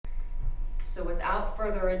So without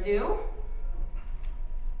further ado,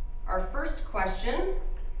 our first question,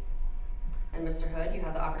 and Mr. Hood, you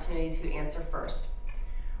have the opportunity to answer first.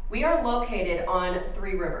 We are located on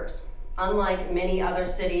 3 rivers. Unlike many other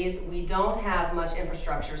cities, we don't have much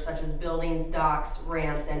infrastructure such as buildings, docks,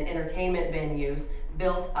 ramps, and entertainment venues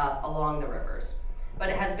built up along the rivers. But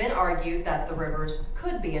it has been argued that the rivers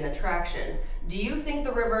could be an attraction. Do you think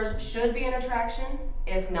the rivers should be an attraction?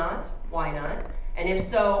 If not, why not? And if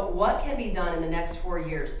so, what can be done in the next 4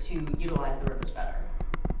 years to utilize the rivers better?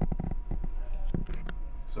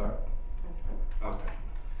 Sorry? That's it. Okay.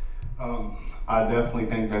 I definitely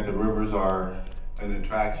think that the rivers are an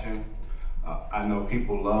attraction. I know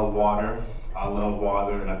people love water. I love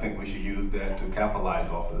water, and I think we should use that to capitalize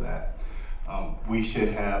off of that. We should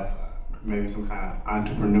have maybe some kind of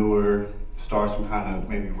entrepreneur, start some kind of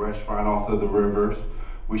maybe restaurant off of the rivers.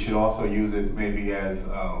 We should also use it maybe as,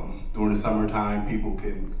 during the summertime, people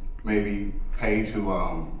can maybe pay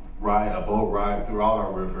to ride a boat ride throughout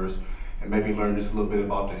our rivers and maybe learn just a little bit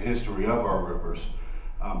about the history of our rivers.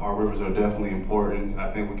 Our rivers are definitely important, and I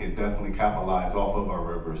think we can definitely capitalize off of our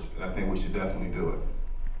rivers, and I think we should definitely do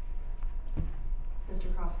it.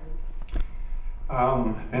 Mr. Crawford.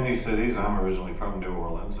 Many cities, I'm originally from New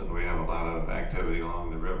Orleans, and we have a lot of activity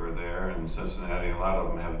along the river there, and Cincinnati, a lot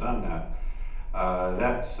of them have done that.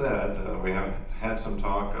 That said, we have had some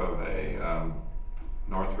talk of a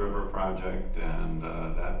North River project, and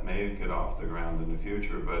that may get off the ground in the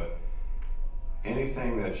future, but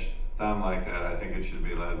anything that's done like that, I think it should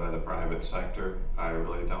be led by the private sector. I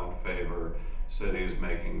really don't favor cities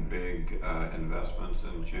making big investments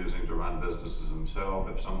and choosing to run businesses themselves.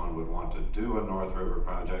 If someone would want to do a North River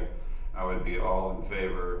project, I would be all in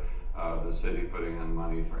favor of the city putting in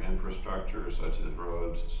money for infrastructure such as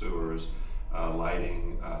roads, sewers,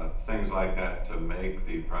 lighting, things like that to make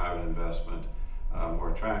the private investment more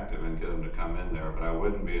attractive and get them to come in there. But I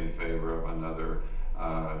wouldn't be in favor of another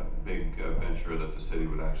big venture that the city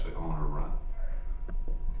would actually own or run.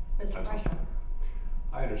 Mr. Freistroffer.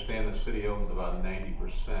 I understand the city owns about 90%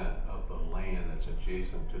 of the land that's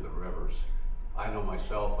adjacent to the rivers. I know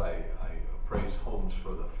myself, I appraise homes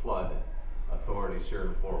for the flood authorities here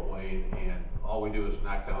in Fort Wayne, and all we do is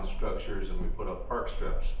knock down structures and we put up park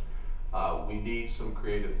strips. We need some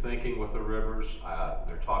creative thinking with the rivers.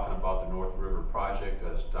 They're talking about the North River project,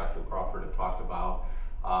 as Dr. Crawford had talked about.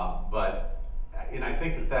 And I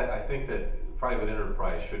think that private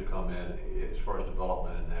enterprise should come in as far as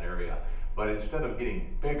development in that area. But instead of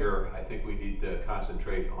getting bigger, I think we need to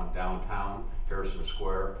concentrate on downtown, Harrison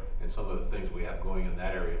Square, and some of the things we have going in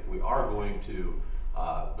that area. If we are going to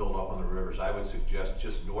build up on the rivers, I would suggest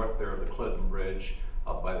just north there of the Clinton Bridge,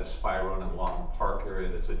 up by the Spy Run and Lawton Park area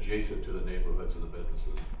that's adjacent to the neighborhoods of the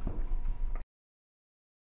businesses.